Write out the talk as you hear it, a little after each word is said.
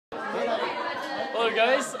Hello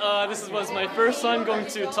guys, this was my first time going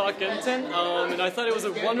to Talk GENTEN, and I thought it was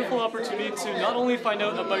a wonderful opportunity to not only find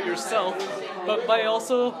out about yourself, but by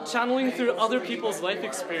also channeling through other people's life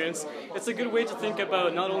experience. It's a good way to think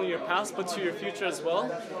about not only your past, but to your future as well.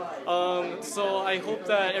 So I hope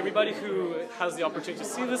that everybody who has the opportunity to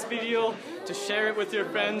see this video, to share it with your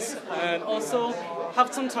friends, and also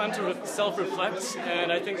have some time to self-reflect, and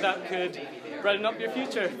I think that could brighten up your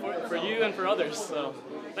future for you and for others. So,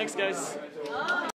 thanks guys.